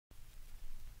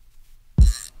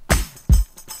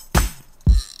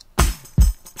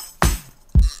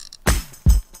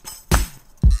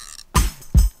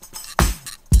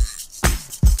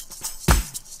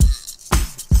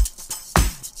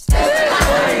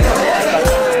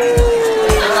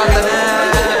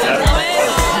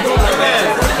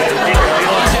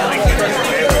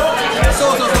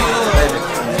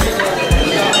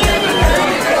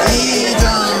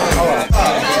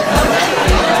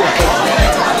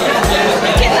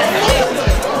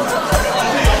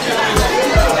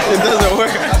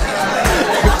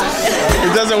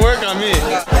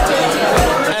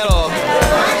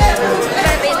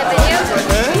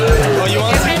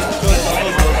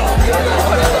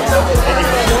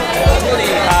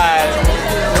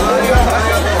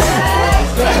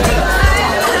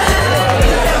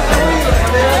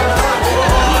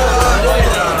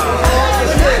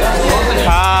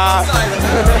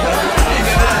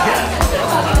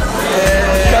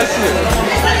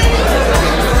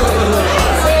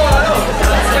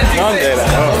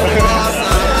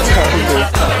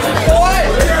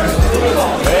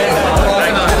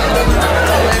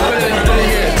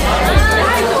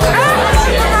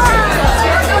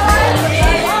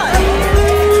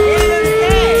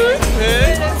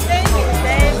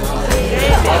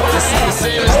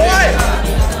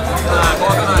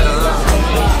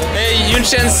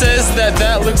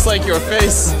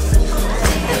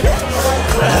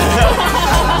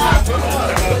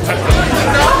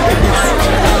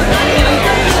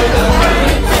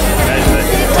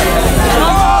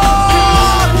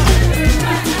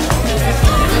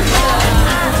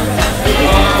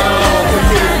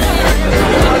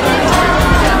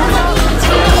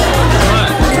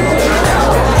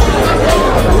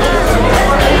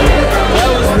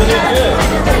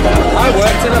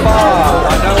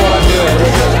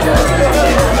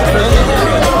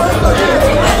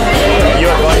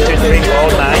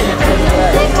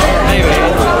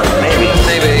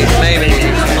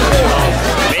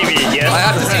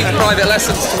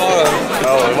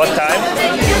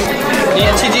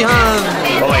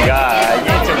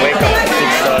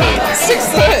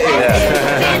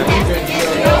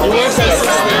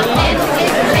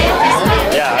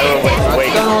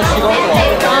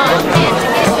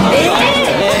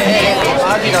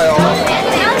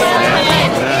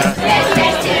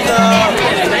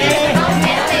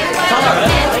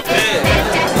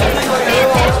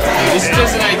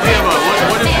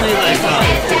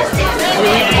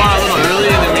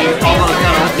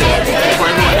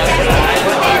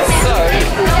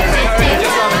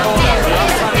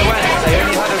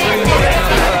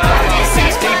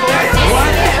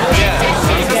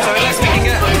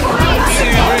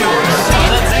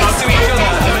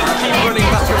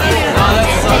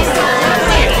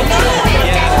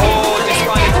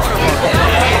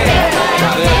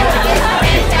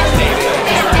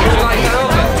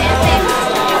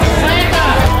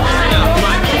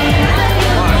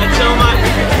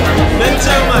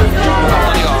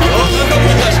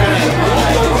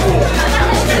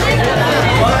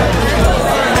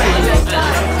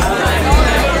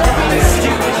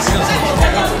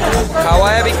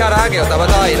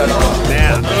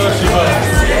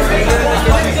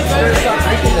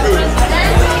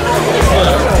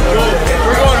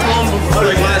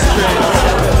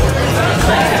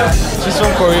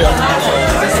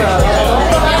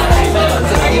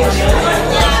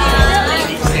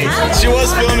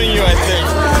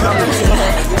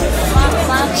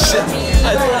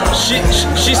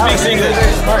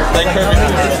Like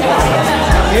perfect.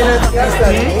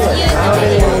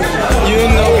 You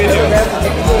know video.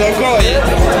 これ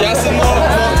安の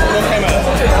カメラ。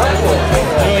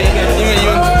今言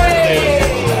うんだ。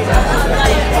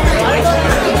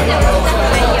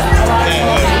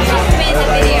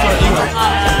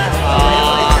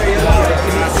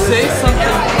Say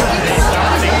something.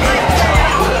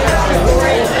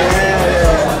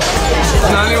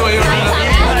 何を言うの？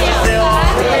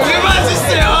マジし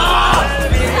てよ。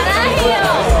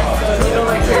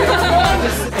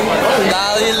ラ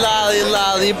リラリラ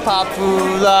リパプ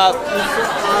ラ。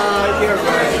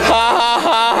はは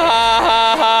はは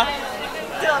は。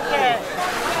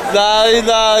ラリ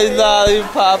ラリラリ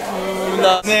パプ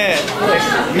ラ。ね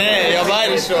え、ねえ、やば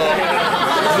いでしょ。ね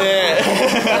え。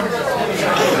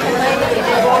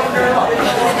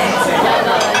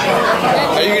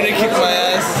Are you gonna kick my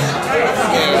ass?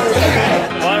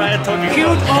 Yeah. What are you talking about?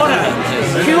 Cute aura.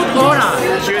 Cute aura.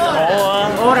 Cute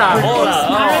aura? Aura. Aura.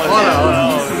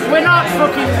 We're not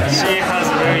fucking. She has a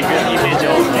very good image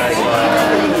of like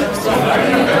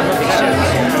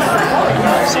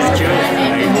she's cute.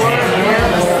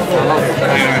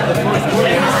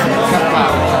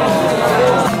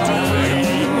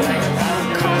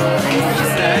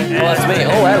 Oh, that's me.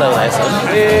 Oh, hello there, son.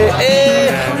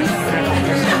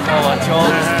 Oh,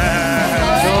 John.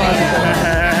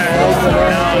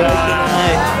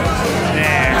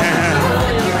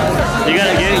 You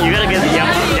gotta get the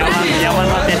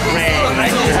Yamamate train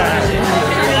like from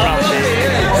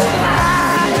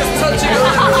Just touching it.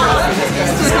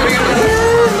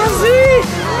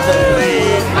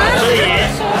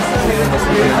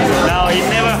 No, it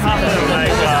never happened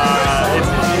like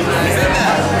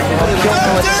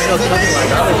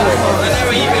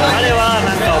あれは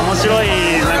なんか面白い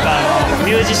なんか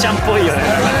ミュージシャンっぽいよね。オ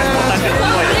タクっぽい。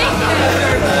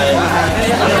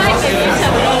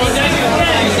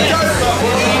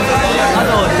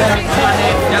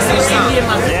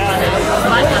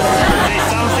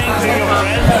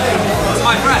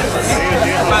My friend.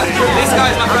 But this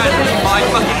guy's my friend. My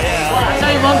fucking. I'll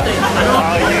tell you one thing.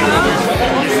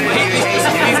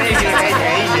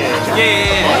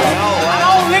 Yeah. I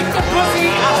don't lick the pussy.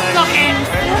 I suck it.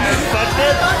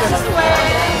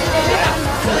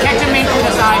 Catch him in to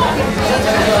the side.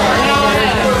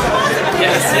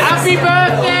 Yes. Happy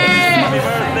birthday! Happy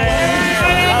birthday!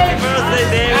 Happy birthday,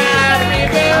 David! Happy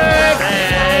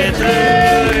birthday to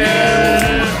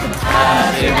you!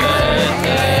 Happy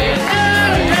birthday.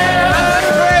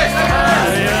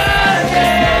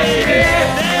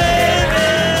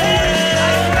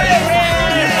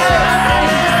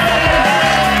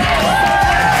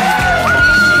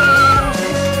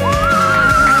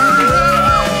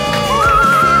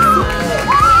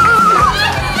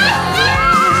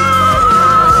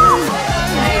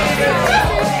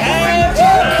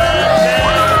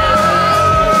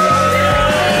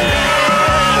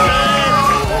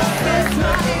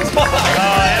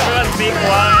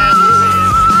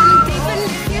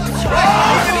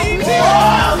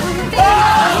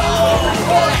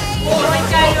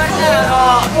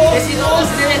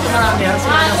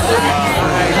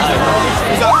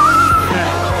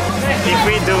 If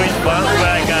we do it once,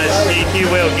 like he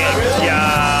will get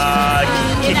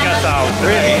kick us out.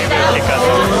 Really? He will kick us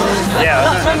out.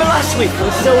 Yeah. Remember last week? It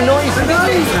was so noisy. Oh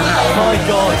my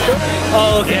god.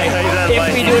 Oh, okay. Yeah,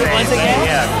 if we do it once again?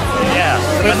 Yeah.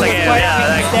 Once again, yeah.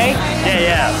 Like,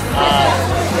 yeah.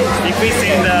 If we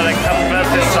sing the like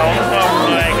birthday song from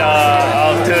like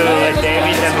to like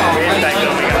David and Chris, like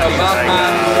we're gonna be like